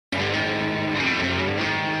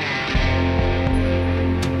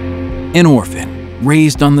An orphan,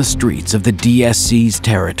 raised on the streets of the DSC's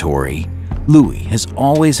territory, Louis has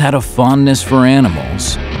always had a fondness for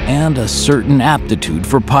animals and a certain aptitude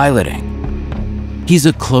for piloting. He's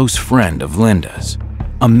a close friend of Linda's,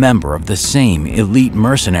 a member of the same elite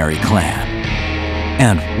mercenary clan.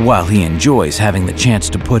 And while he enjoys having the chance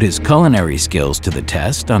to put his culinary skills to the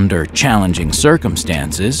test under challenging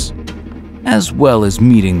circumstances, as well as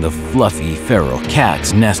meeting the fluffy feral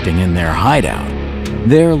cats nesting in their hideout,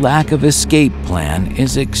 their lack of escape plan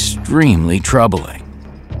is extremely troubling.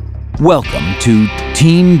 Welcome to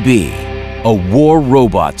Team B, a war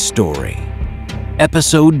robot story.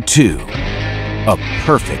 Episode 2, A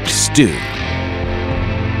Perfect Stew.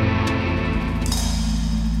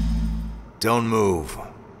 Don't move.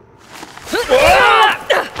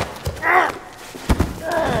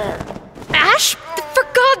 Ash? For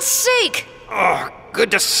God's sake! Oh, good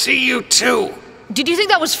to see you too. Did you think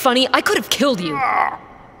that was funny? I could have killed you.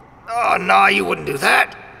 Oh, nah, you wouldn't do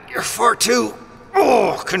that. You're far too,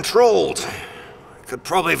 controlled. Could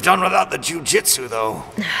probably have done without the jujitsu, though.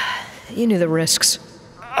 You knew the risks.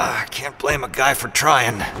 I can't blame a guy for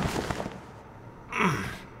trying.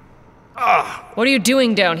 What are you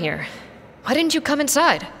doing down here? Why didn't you come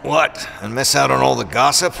inside? What, and miss out on all the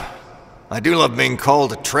gossip? I do love being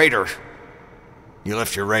called a traitor. You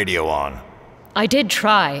left your radio on. I did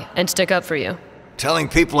try and stick up for you. Telling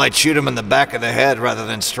people I'd shoot them in the back of the head rather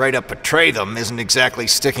than straight up betray them isn't exactly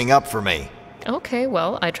sticking up for me. Okay,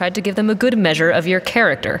 well, I tried to give them a good measure of your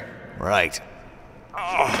character. Right.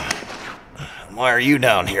 Oh. Why are you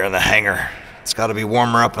down here in the hangar? It's gotta be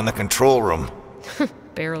warmer up in the control room.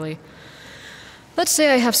 Barely. Let's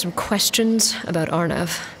say I have some questions about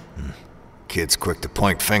Arnav. Kid's quick to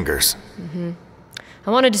point fingers. I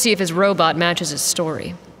wanted to see if his robot matches his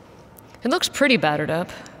story. It looks pretty battered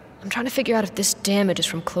up. I'm trying to figure out if this damage is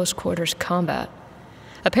from close quarters combat.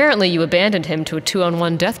 Apparently you abandoned him to a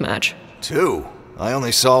 2-on-1 deathmatch. 2? I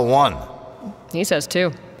only saw 1. He says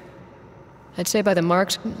 2. I'd say by the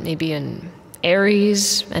marks, maybe an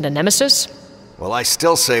Ares and a Nemesis. Well, I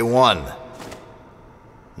still say 1.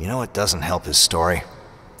 You know what doesn't help his story?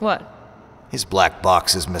 What? His black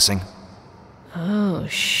box is missing. Oh,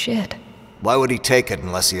 shit. Why would he take it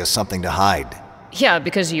unless he has something to hide? Yeah,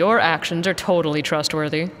 because your actions are totally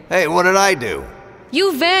trustworthy. Hey, what did I do?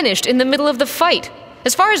 You vanished in the middle of the fight.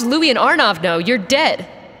 As far as Louis and Arnav know, you're dead.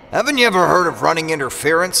 Haven't you ever heard of running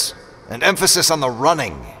interference? An emphasis on the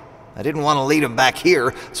running. I didn't want to lead him back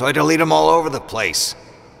here, so I had to lead him all over the place.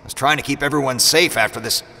 I was trying to keep everyone safe after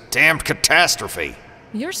this damned catastrophe.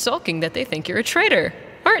 You're sulking that they think you're a traitor,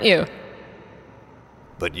 aren't you?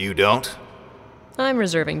 But you don't? I'm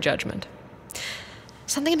reserving judgment.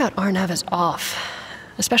 Something about Arnav is off,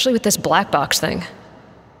 especially with this black box thing.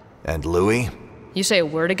 And Louis? You say a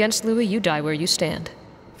word against Louis, you die where you stand.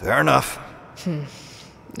 Fair enough.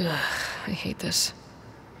 I hate this.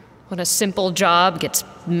 When a simple job gets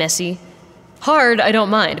messy. Hard, I don't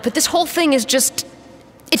mind, but this whole thing is just...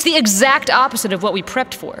 It's the exact opposite of what we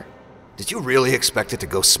prepped for. Did you really expect it to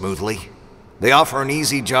go smoothly? They offer an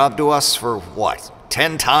easy job to us for, what,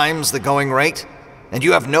 10 times the going rate? And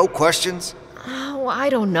you have no questions? Oh,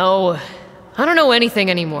 I don't know. I don't know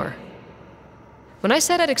anything anymore. When I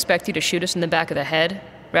said I'd expect you to shoot us in the back of the head,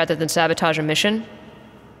 rather than sabotage a mission,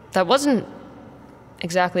 that wasn't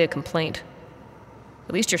exactly a complaint.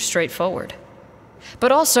 At least you're straightforward.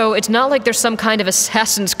 But also, it's not like there's some kind of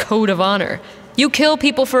assassin's code of honor. You kill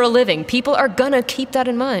people for a living. People are gonna keep that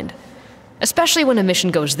in mind. Especially when a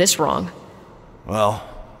mission goes this wrong. Well,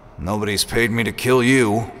 nobody's paid me to kill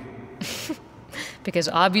you. Because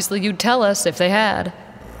obviously you'd tell us if they had.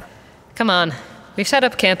 Come on, we've set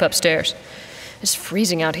up camp upstairs. It's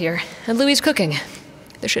freezing out here, and Louis' cooking.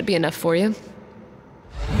 There should be enough for you.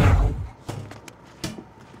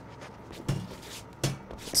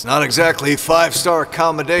 It's not exactly 5-star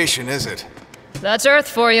accommodation, is it? That's Earth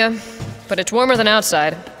for you, but it's warmer than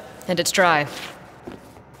outside, and it's dry.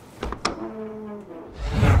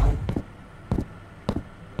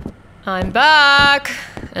 I'm back,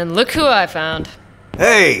 and look who I found.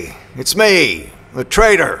 Hey, it's me, the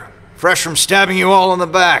traitor, fresh from stabbing you all in the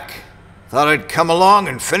back. Thought I'd come along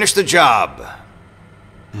and finish the job.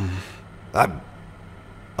 I'm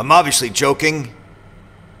obviously joking.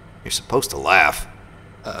 You're supposed to laugh.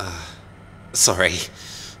 Sorry.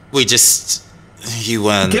 You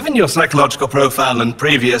weren't... Given your psychological profile and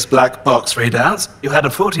previous black box readouts, you had a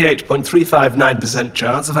 48.359%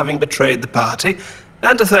 chance of having betrayed the party,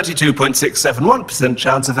 and a 32.671%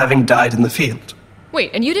 chance of having died in the field. Wait,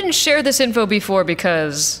 and you didn't share this info before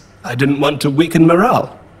because... I didn't want to weaken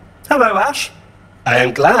morale. Hello, Ash. I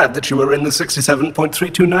am glad that you were in the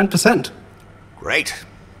 67.329%. Great.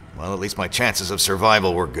 Well, at least my chances of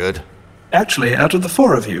survival were good. Actually, out of the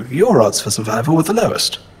four of you, your odds for survival were the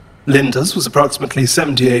lowest. Linda's was approximately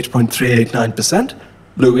 78.389%,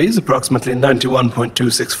 Louis' approximately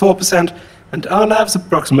 91.264%, and Arnav's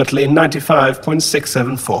approximately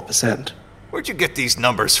 95.674%. Where'd you get these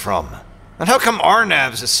numbers from? And how come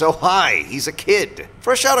Arnav's is so high? He's a kid,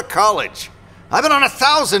 fresh out of college. I've been on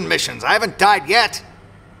 1,000 missions. I haven't died yet.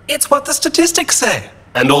 It's what the statistics say.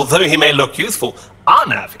 And although he may look youthful,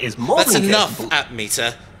 Arnav is more That's than enough, capable.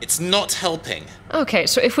 Atmeter. It's not helping. Okay,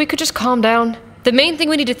 so if we could just calm down. The main thing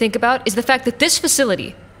we need to think about is the fact that this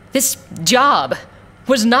facility, this job,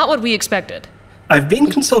 was not what we expected. I've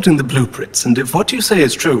been consulting the blueprints, and if what you say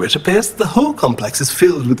is true, it appears that the whole complex is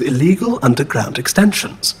filled with illegal underground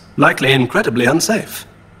extensions, likely incredibly unsafe.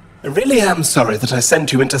 I really am sorry that I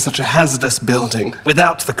sent you into such a hazardous building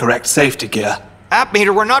without the correct safety gear.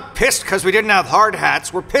 Appmeter, we're not pissed because we didn't have hard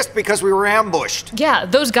hats. We're pissed because we were ambushed. Yeah,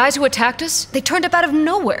 those guys who attacked us, they turned up out of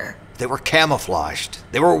nowhere. They were camouflaged.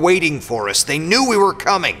 They were waiting for us. They knew we were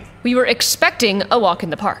coming. We were expecting a walk in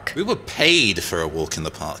the park. We were paid for a walk in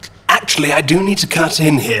the park. Actually, I do need to cut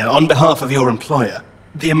in here on behalf of your employer.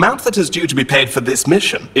 The amount that is due to be paid for this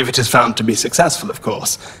mission, if it is found to be successful, of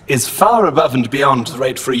course, is far above and beyond the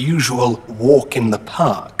rate for a usual walk in the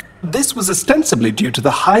park. This was ostensibly due to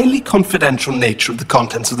the highly confidential nature of the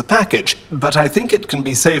contents of the package, but I think it can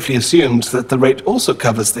be safely assumed that the rate also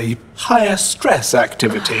covers the higher stress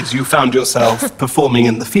activities you found yourself performing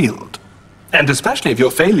in the field. And especially if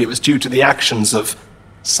your failure was due to the actions of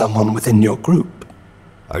someone within your group.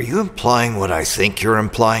 Are you implying what I think you're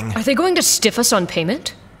implying? Are they going to stiff us on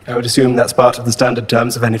payment? I would assume that's part of the standard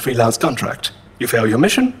terms of any freelance contract. You fail your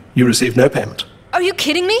mission, you receive no payment. Are you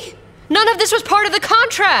kidding me? None of this was part of the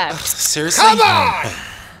contract! Seriously? Come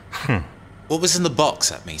on! What was in the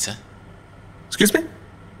box, Atmeter? Excuse me?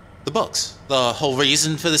 The box. The whole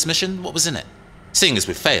reason for this mission? What was in it? Seeing as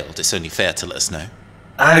we failed, it's only fair to let us know.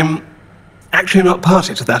 I'm actually not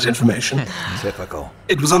party to that information. Typical.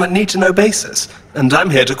 It was on a need-to-know basis, and I'm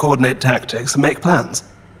here to coordinate tactics and make plans.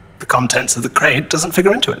 The contents of the crate doesn't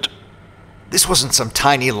figure into it. This wasn't some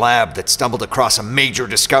tiny lab that stumbled across a major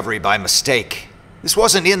discovery by mistake. This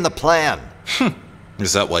wasn't in the plan.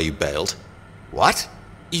 Is that why you bailed? What?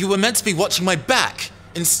 You were meant to be watching my back.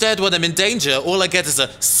 Instead, when I'm in danger, all I get is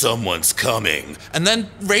a "someone's coming," and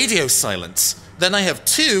then radio silence. Then I have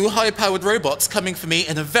 2 high-powered robots coming for me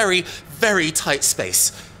in a very, very tight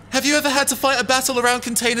space. Have you ever had to fight a battle around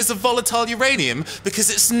containers of volatile uranium?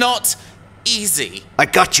 Because it's not easy. I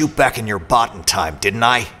got you back in your bot in time, didn't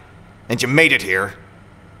I? And you made it here.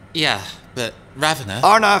 Yeah, but Ravener...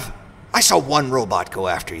 Arnav, I saw one robot go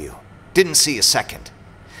after you. Didn't see a second.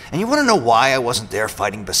 And you want to know why I wasn't there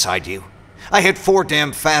fighting beside you? I had 4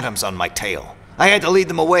 damn phantoms on my tail. I had to lead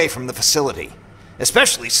them away from the facility.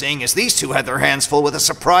 Especially seeing as these 2 had their hands full with a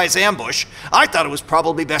surprise ambush, I thought it was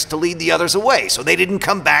probably best to lead the others away so they didn't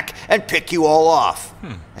come back and pick you all off.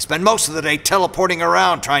 I spent most of the day teleporting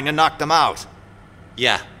around trying to knock them out.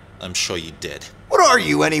 Yeah, I'm sure you did. What are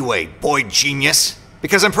you anyway, boy genius?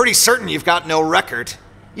 Because I'm pretty certain you've got no record.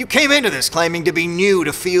 You came into this claiming to be new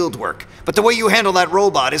to field work, but the way you handle that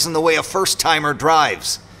robot isn't the way a first-timer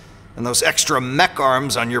drives. And those extra mech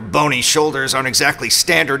arms on your bony shoulders aren't exactly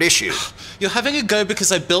standard issue. You're having a go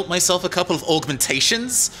because I built myself a couple of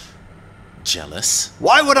augmentations? Jealous.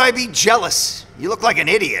 Why would I be jealous? You look like an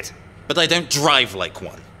idiot. But I don't drive like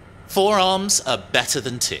one. 4 arms are better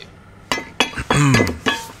than 2.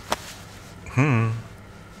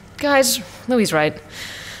 Guys, Louis' right.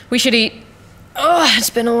 We should eat. Oh, it's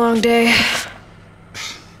been a long day.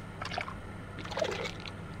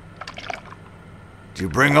 Do you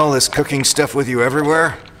bring all this cooking stuff with you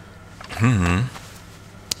everywhere?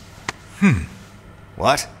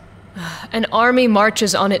 What? An army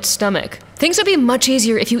marches on its stomach. Things would be much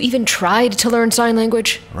easier if you even tried to learn sign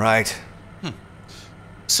language. Right.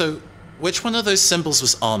 So, which one of those symbols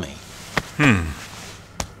was army?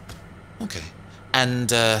 Okay. And,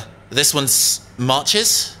 this one's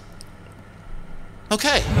marches?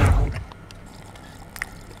 Okay.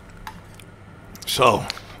 So,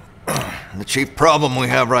 the chief problem we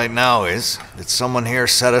have right now is that someone here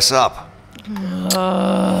set us up.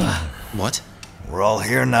 What? We're all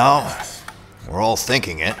here now. We're all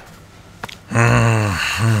thinking it.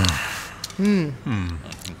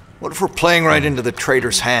 What if we're playing right into the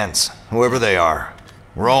traitors' hands, whoever they are?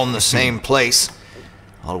 We're all in the same place.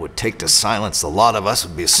 All it would take to silence the lot of us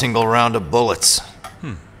would be a single round of bullets.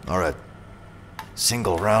 Or a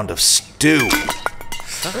single round of stew.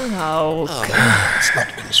 Oh, It's not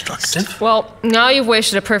constructive. well, now you've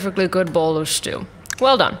wasted a perfectly good bowl of stew.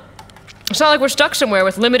 Well done. It's not like we're stuck somewhere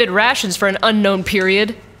with limited rations for an unknown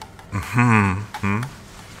period.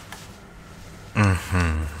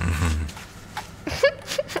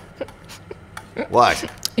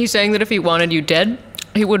 What? He's saying that if he wanted you dead,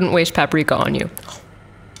 he wouldn't waste paprika on you.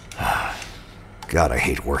 God, I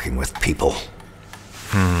hate working with people.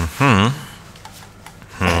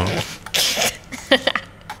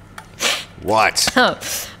 What?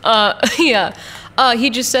 Yeah. He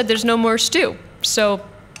just said there's no more stew, so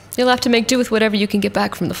you'll have to make do with whatever you can get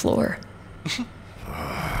back from the floor.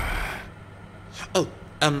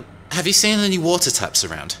 Have you seen any water taps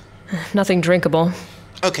around? Nothing drinkable.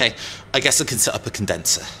 Okay, I guess I can set up a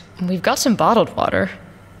condenser. We've got some bottled water.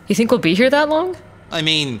 You think we'll be here that long? I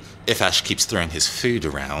mean, if Ash keeps throwing his food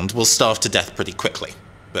around, we'll starve to death pretty quickly.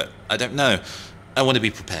 But I don't know. I want to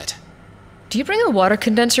be prepared. Do you bring a water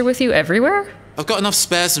condenser with you everywhere? I've got enough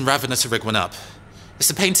spares in Ravenna to rig one up. It's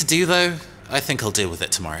a pain to do, though. I think I'll deal with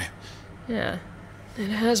it tomorrow. Yeah. It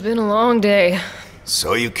has been a long day.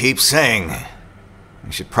 So you keep saying.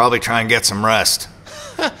 You should probably try and get some rest.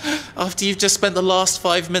 After you've just spent the last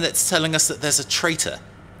 5 minutes telling us that there's a traitor.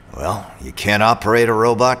 Well, you can't operate a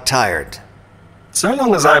robot tired. So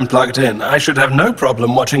long as I'm plugged in, I should have no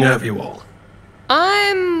problem watching over you all.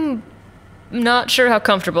 I'm not sure how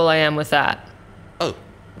comfortable I am with that. Oh,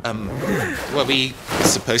 were we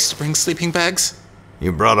supposed to bring sleeping bags?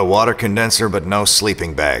 You brought a water condenser but no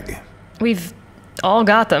sleeping bag. We've all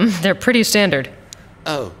got them. They're pretty standard.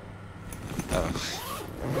 Oh.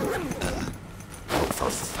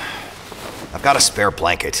 I've got a spare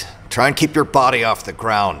blanket. Try and keep your body off the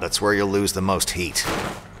ground. That's where you'll lose the most heat.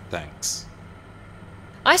 Thanks.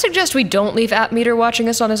 I suggest we don't leave Appmeter watching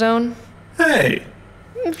us on his own. Hey,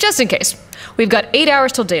 Just in case. We've got 8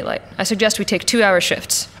 hours till daylight. I suggest we take 2-hour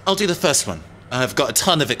shifts. I'll do the first one. I've got a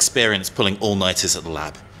ton of experience pulling all-nighters at the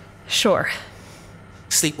lab. Sure.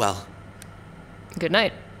 Sleep well. Good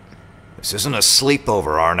night. This isn't a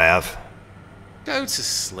sleepover, Arnav. Go to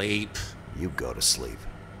sleep. You go to sleep.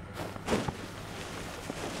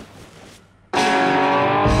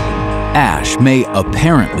 Ash may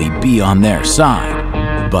apparently be on their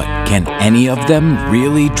side, but can any of them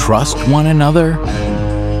really trust one another?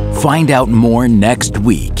 Find out more next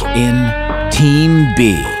week in Team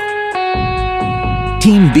B.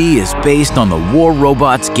 Team B is based on the War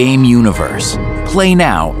Robots game universe. Play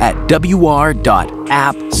now at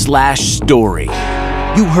wr.app/story.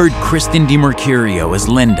 You heard Kristen DiMercurio as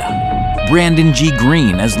Linda, Brandon G.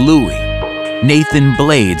 Green as Louie, Nathan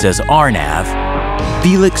Blades as Arnav,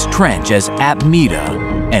 Felix Trench as Appmeta,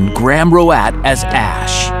 and Graham Roat as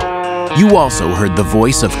Ash. You also heard the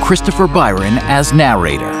voice of Christopher Byron as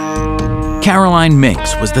narrator. Caroline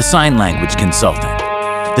Minks was the sign language consultant.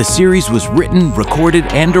 The series was written, recorded,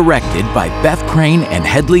 and directed by Beth Crane and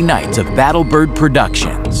Headley Knights of Battlebird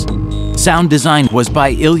Productions. Sound design was by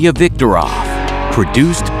Ilya Viktorov.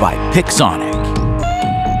 Produced by Pixonic.